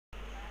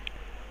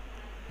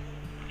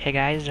Hey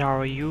guys, how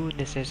are you?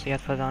 This is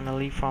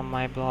Hijack from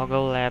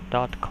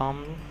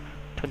MyBloggerLab.com.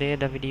 Today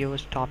the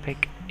video's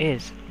topic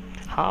is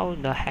how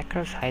the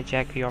hackers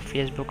hijack your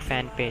Facebook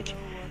fan page,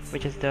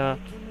 which is the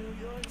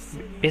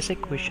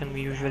basic question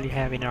we usually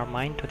have in our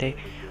mind. Today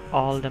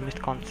all the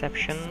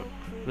misconception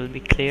will be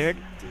cleared.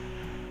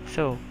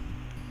 So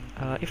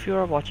if you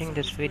are watching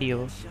this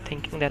video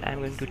thinking that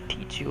I'm going to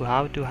teach you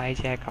how to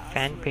hijack a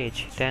fan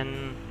page,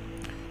 then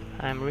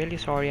I'm really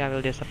sorry, I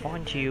will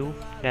disappoint you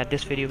that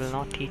this video will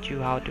not teach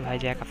you how to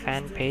hijack a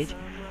fan page,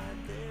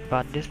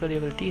 but this video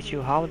will teach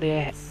you how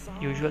they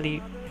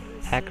usually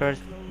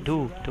hackers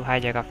do to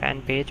hijack a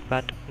fan page,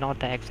 but not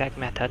the exact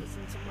method.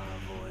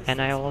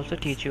 And I will also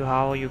teach you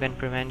how you can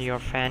prevent your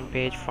fan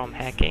page from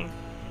hacking.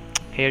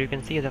 Here you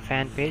can see the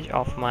fan page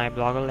of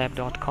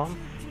MyBloggerLab.com.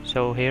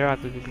 So here I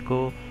will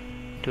go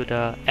to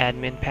the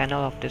admin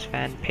panel of this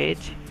fan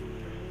page.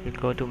 We'll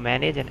go to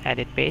manage and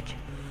edit page,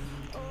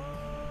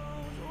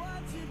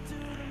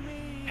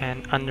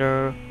 and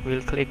under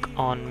we'll click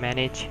on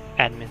manage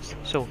admins.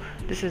 So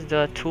this is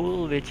the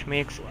tool which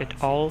makes it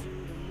all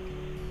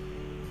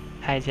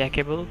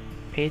hijackable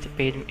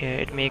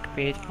it make a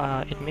page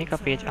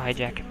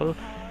hijackable.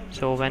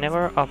 So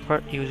whenever a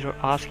user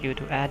asks you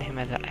to add him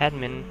as an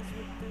admin,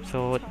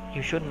 so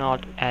you should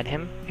not add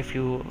him if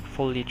you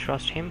fully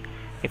trust him.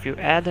 If you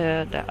add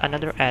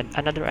another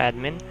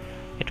admin,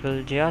 it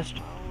will just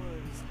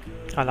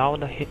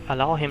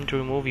allow him to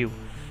remove you.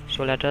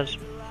 So let us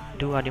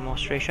do a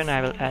demonstration.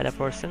 I will add a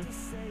person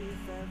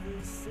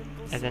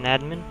as an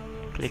admin,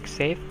 click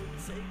save,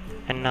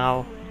 and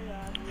now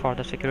for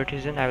the security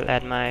reason I will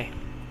add my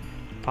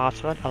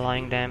password,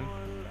 allowing them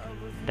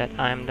that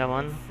I am the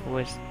one who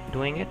is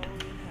doing it.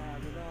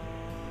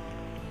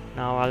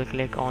 Now I'll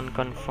click on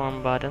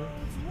confirm button.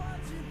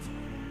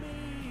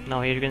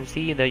 Now here you can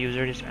see the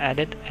user is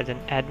added as an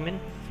admin.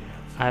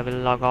 I will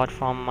log out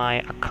from my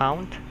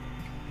account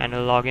and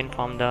will log in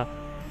from the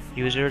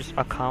user's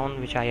account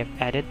which I have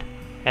added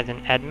as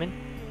an admin.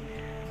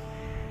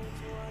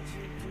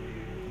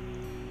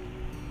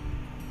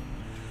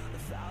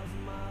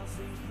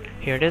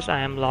 Here it is,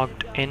 I am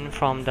logged in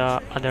from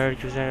the other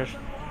user's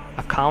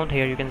account.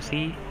 Here you can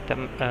see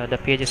the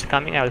page is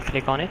coming. I will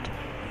click on it.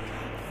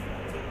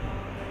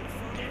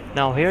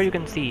 Now here you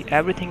can see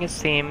everything is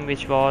same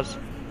which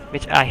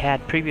I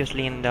had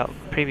previously in the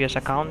previous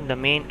account, the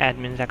main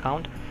admin's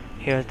account.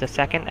 Here's the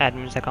second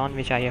admin's account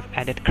which I have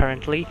added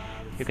currently.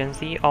 You can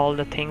see all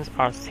the things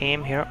are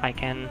same. Here I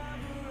can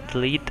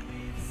delete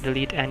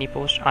any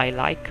post I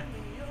like.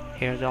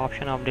 Here's the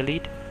option of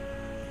delete.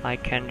 I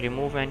can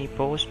remove any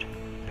post,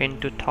 pin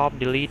to top,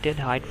 delete it,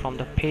 hide from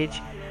the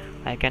page.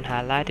 I can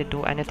highlight it,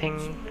 do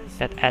anything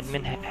that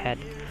admin had.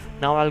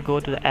 Now I'll go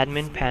to the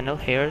admin panel.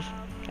 Here's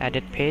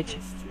edit page,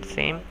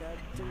 same,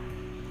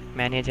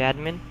 manage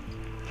admin.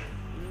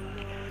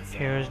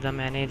 Here's the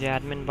manage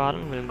admin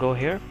button. We'll go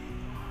here.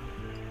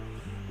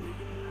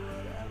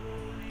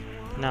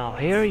 Now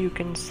here you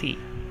can see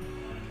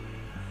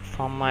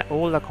from my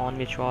old account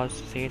which was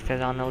Said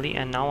Fazan Ali,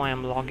 and now I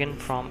am logged in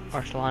from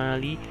Arslan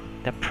Ali,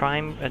 the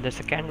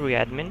secondary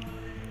admin.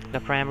 The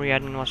primary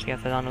admin was Said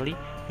Fazan Ali.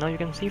 Now you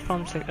can see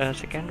from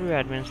secondary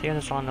admin Said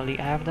Fazan Ali,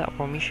 I have the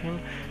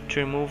permission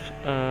to remove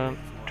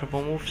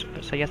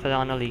Said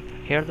Fazan Ali.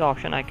 Here's the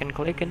option, I can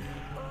click it,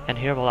 and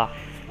here voila.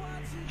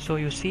 So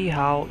you see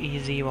how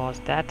easy was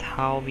that,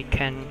 how we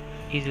can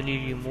easily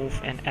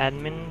remove an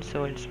admin.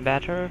 So it's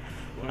better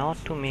not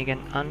to make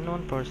an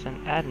unknown person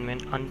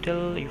admin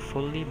until you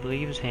fully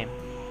believes him.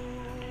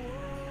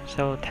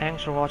 So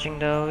thanks for watching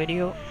the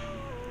video.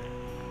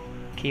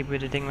 Keep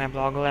visiting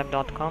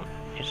mybloggerlab.com.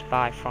 It's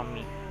bye from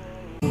me.